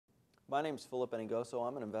My name is Phillip Beningoso.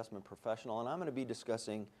 I'm an investment professional, and I'm going to be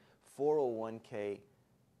discussing 401k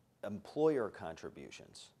employer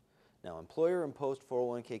contributions. Now, employer-imposed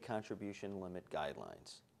 401k contribution limit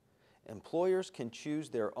guidelines. Employers can choose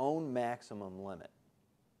their own maximum limit.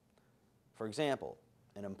 For example,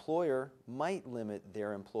 an employer might limit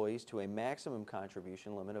their employees to a maximum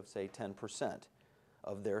contribution limit of, say, 10%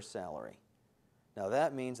 of their salary. Now,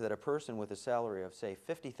 that means that a person with a salary of, say,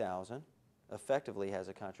 $50,000 effectively has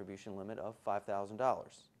a contribution limit of $5,000,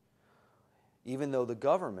 even though the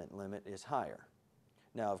government limit is higher.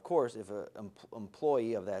 Now, of course, if an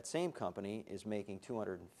employee of that same company is making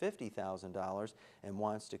 $250,000 and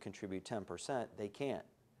wants to contribute 10%, they can't,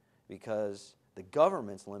 because the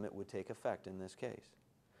government's limit would take effect in this case.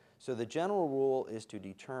 So the general rule is to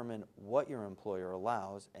determine what your employer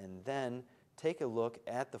allows and then take a look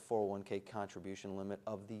at the 401k contribution limit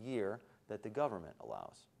of the year that the government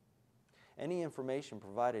allows. Any information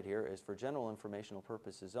provided here is for general informational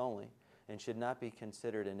purposes only and should not be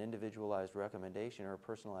considered an individualized recommendation or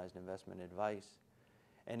personalized investment advice.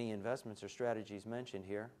 Any investments or strategies mentioned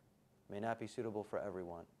here may not be suitable for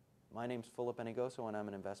everyone. My name is Phillip Beningoso, and I'm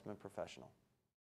an investment professional.